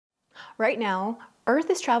Right now, Earth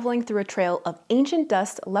is traveling through a trail of ancient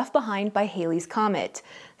dust left behind by Halley's Comet,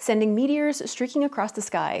 sending meteors streaking across the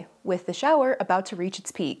sky, with the shower about to reach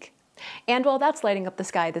its peak. And while that's lighting up the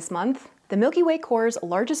sky this month, the Milky Way core's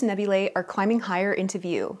largest nebulae are climbing higher into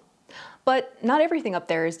view. But not everything up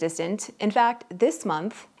there is distant. In fact, this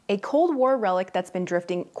month, a Cold War relic that's been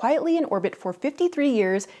drifting quietly in orbit for 53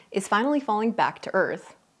 years is finally falling back to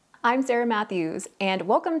Earth. I'm Sarah Matthews, and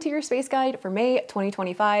welcome to your space guide for May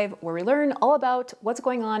 2025, where we learn all about what's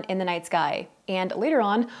going on in the night sky. And later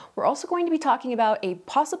on, we're also going to be talking about a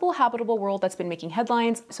possible habitable world that's been making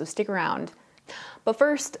headlines, so stick around. But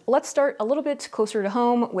first, let's start a little bit closer to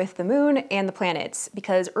home with the moon and the planets,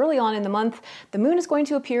 because early on in the month, the moon is going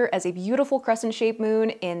to appear as a beautiful crescent-shaped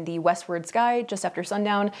moon in the westward sky just after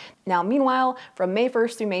sundown. Now, meanwhile, from May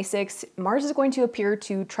 1st through May 6th, Mars is going to appear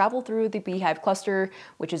to travel through the Beehive cluster,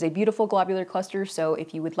 which is a beautiful globular cluster, so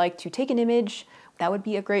if you would like to take an image, that would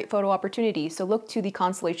be a great photo opportunity. So look to the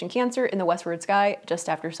constellation Cancer in the westward sky just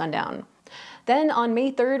after sundown. Then on May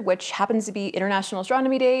 3rd, which happens to be International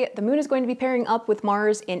Astronomy Day, the moon is going to be pairing up with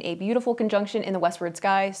Mars in a beautiful conjunction in the westward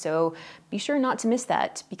sky, so be sure not to miss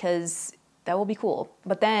that because that will be cool.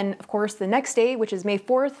 But then, of course, the next day, which is May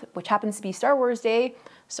 4th, which happens to be Star Wars Day,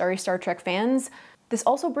 sorry Star Trek fans, this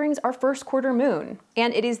also brings our first quarter moon,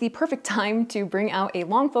 and it is the perfect time to bring out a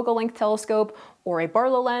long focal length telescope or a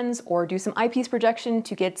Barlow lens or do some eyepiece projection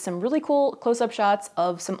to get some really cool close-up shots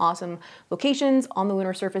of some awesome locations on the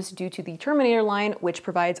lunar surface due to the Terminator line, which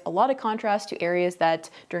provides a lot of contrast to areas that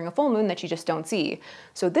during a full moon that you just don't see.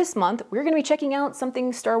 So this month, we're going to be checking out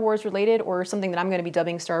something Star Wars related, or something that I'm going to be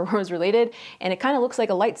dubbing Star Wars related, and it kind of looks like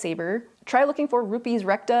a lightsaber. Try looking for Rupees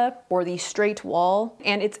Recta, or the Straight Wall,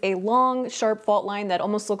 and it's a long, sharp fault line that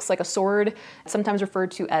almost looks like a sword, sometimes referred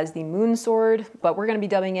to as the Moon Sword, but we're going to be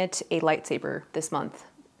dubbing it a lightsaber this month.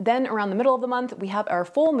 Then around the middle of the month, we have our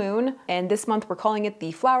full moon, and this month we're calling it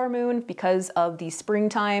the flower moon because of the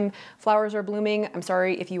springtime. Flowers are blooming. I'm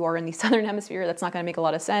sorry if you are in the southern hemisphere, that's not going to make a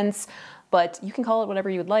lot of sense, but you can call it whatever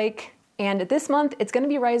you would like. And this month, it's going to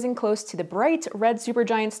be rising close to the bright red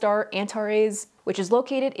supergiant star Antares, which is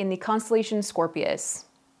located in the constellation Scorpius.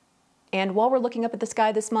 And while we're looking up at the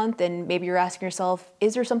sky this month, and maybe you're asking yourself,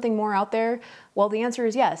 is there something more out there? Well, the answer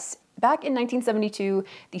is yes. Back in 1972,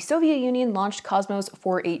 the Soviet Union launched Cosmos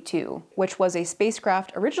 482, which was a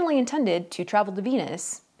spacecraft originally intended to travel to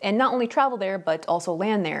Venus. And not only travel there, but also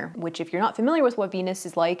land there, which if you're not familiar with what Venus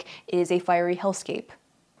is like, it is a fiery hellscape.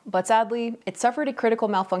 But sadly, it suffered a critical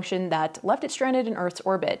malfunction that left it stranded in Earth's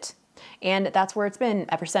orbit. And that's where it's been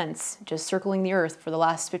ever since, just circling the Earth for the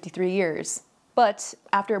last 53 years. But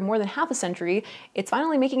after more than half a century, it's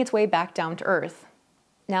finally making its way back down to Earth.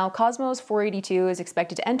 Now, Cosmos 482 is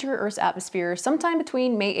expected to enter Earth's atmosphere sometime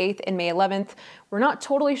between May 8th and May 11th. We're not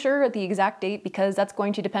totally sure at the exact date because that's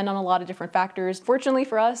going to depend on a lot of different factors. Fortunately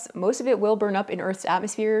for us, most of it will burn up in Earth's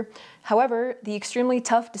atmosphere. However, the extremely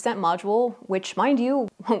tough descent module, which, mind you,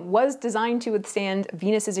 was designed to withstand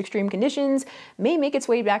Venus's extreme conditions, may make its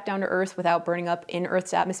way back down to Earth without burning up in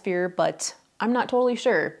Earth's atmosphere, but I'm not totally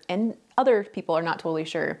sure, and other people are not totally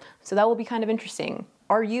sure. So that will be kind of interesting.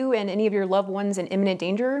 Are you and any of your loved ones in imminent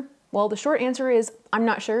danger? Well, the short answer is I'm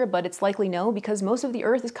not sure, but it's likely no because most of the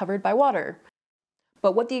Earth is covered by water.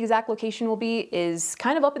 But what the exact location will be is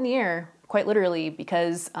kind of up in the air, quite literally,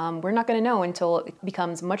 because we're not going to know until it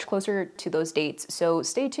becomes much closer to those dates, so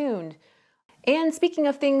stay tuned. And speaking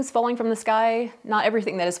of things falling from the sky, not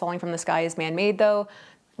everything that is falling from the sky is man-made though.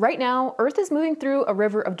 Right now, Earth is moving through a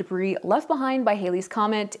river of debris left behind by Halley's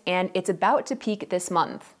Comet, and it's about to peak this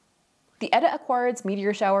month. The Eta Aquarids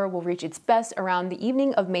Meteor shower will reach its best around the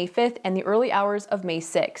evening of May 5th and the early hours of May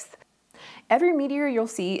 6th. Every meteor you'll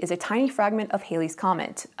see is a tiny fragment of Halley's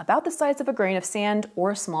Comet, about the size of a grain of sand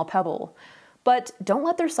or a small pebble. But don't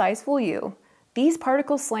let their size fool you. These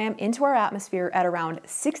particles slam into our atmosphere at around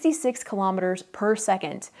 66 kilometers per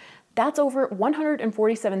second. That's over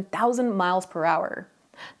 147,000 miles per hour.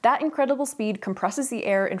 That incredible speed compresses the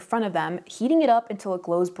air in front of them, heating it up until it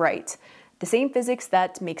glows bright. The same physics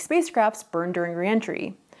that make spacecrafts burn during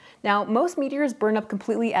reentry. Now, most meteors burn up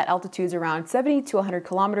completely at altitudes around 70 to 100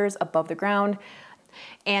 kilometers above the ground.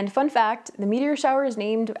 And fun fact, the meteor shower is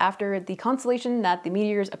named after the constellation that the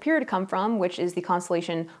meteors appear to come from, which is the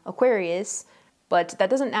constellation Aquarius. But that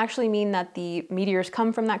doesn't actually mean that the meteors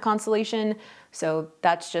come from that constellation, so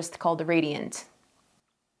that's just called a radiant.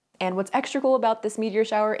 And what's extra cool about this meteor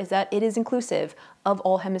shower is that it is inclusive of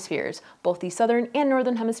all hemispheres. Both the southern and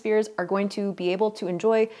northern hemispheres are going to be able to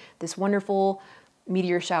enjoy this wonderful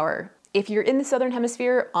meteor shower. If you're in the southern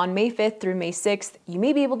hemisphere on May 5th through May 6th, you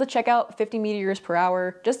may be able to check out 50 meteors per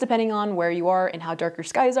hour, just depending on where you are and how dark your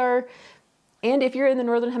skies are. And if you're in the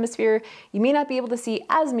northern hemisphere, you may not be able to see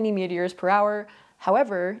as many meteors per hour.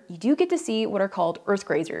 However, you do get to see what are called Earth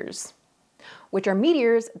grazers, which are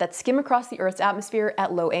meteors that skim across the Earth's atmosphere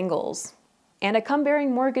at low angles. And I come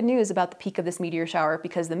bearing more good news about the peak of this meteor shower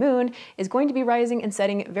because the moon is going to be rising and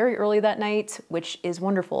setting very early that night, which is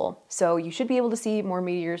wonderful. So you should be able to see more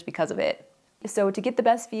meteors because of it. So to get the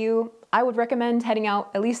best view, I would recommend heading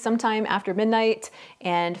out at least sometime after midnight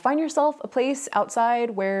and find yourself a place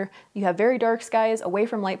outside where you have very dark skies away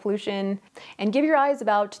from light pollution, and give your eyes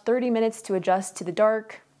about 30 minutes to adjust to the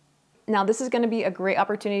dark. Now this is going to be a great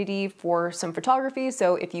opportunity for some photography,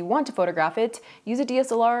 so if you want to photograph it, use a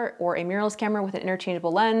DSLR or a mirrorless camera with an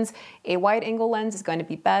interchangeable lens. A wide angle lens is going to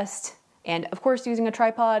be best, and of course using a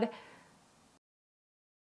tripod.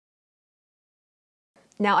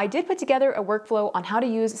 Now I did put together a workflow on how to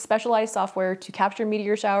use specialized software to capture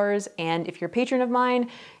meteor showers, and if you're a patron of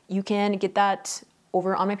mine, you can get that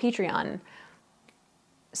over on my Patreon.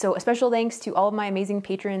 So a special thanks to all of my amazing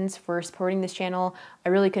patrons for supporting this channel. I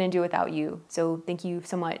really couldn't do it without you, so thank you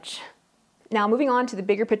so much. Now moving on to the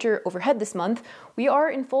bigger picture overhead this month, we are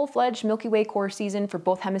in full-fledged Milky Way core season for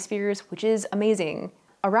both hemispheres, which is amazing.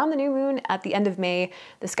 Around the new moon at the end of May,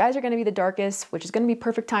 the skies are going to be the darkest, which is going to be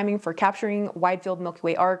perfect timing for capturing wide-field Milky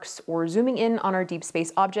Way arcs or zooming in on our deep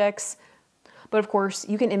space objects. But of course,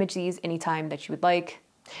 you can image these anytime that you would like.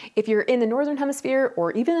 If you're in the northern hemisphere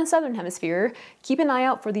or even the southern hemisphere, keep an eye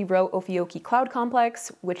out for the Rho-Ophiuchi cloud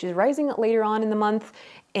complex, which is rising later on in the month,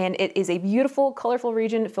 and it is a beautiful, colorful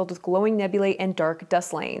region filled with glowing nebulae and dark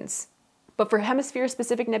dust lanes. But for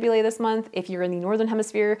hemisphere-specific nebulae this month, if you're in the northern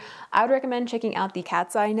hemisphere, I would recommend checking out the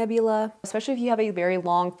Cat's Eye Nebula, especially if you have a very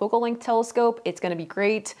long focal length telescope. It's going to be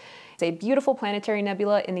great. It's a beautiful planetary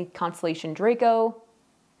nebula in the constellation Draco.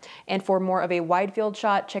 And for more of a wide field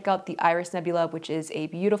shot, check out the Iris Nebula, which is a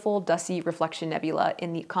beautiful dusty reflection nebula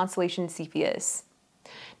in the constellation Cepheus.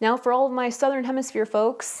 Now for all of my southern hemisphere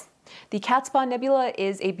folks, the Cat's Paw Nebula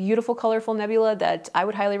is a beautiful, colorful nebula that I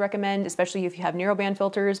would highly recommend, especially if you have narrowband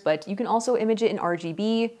filters, but you can also image it in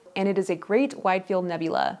RGB, and it is a great wide field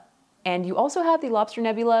nebula. And you also have the Lobster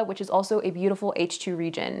Nebula, which is also a beautiful H2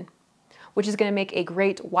 region, which is going to make a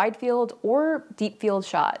great wide field or deep field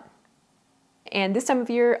shot. And this time of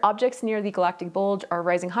year, objects near the galactic bulge are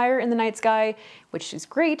rising higher in the night sky, which is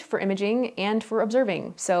great for imaging and for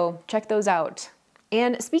observing, so check those out.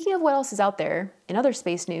 And speaking of what else is out there, in other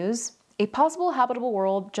space news, a possible habitable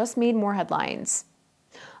world just made more headlines.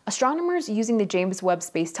 Astronomers using the James Webb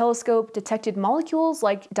Space Telescope detected molecules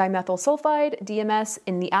like dimethyl sulfide, DMS,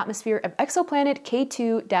 in the atmosphere of exoplanet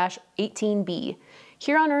K2-18b.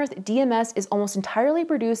 Here on Earth, DMS is almost entirely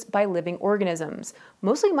produced by living organisms,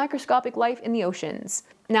 mostly microscopic life in the oceans.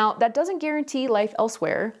 Now, that doesn't guarantee life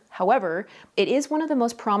elsewhere. However, it is one of the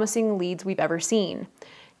most promising leads we've ever seen.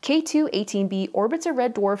 K2-18b orbits a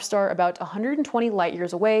red dwarf star about 120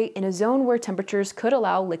 light-years away in a zone where temperatures could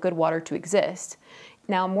allow liquid water to exist.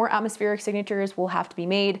 Now, more atmospheric signatures will have to be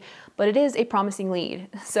made, but it is a promising lead.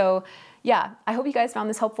 So yeah, I hope you guys found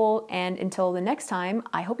this helpful, and until the next time,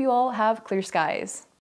 I hope you all have clear skies.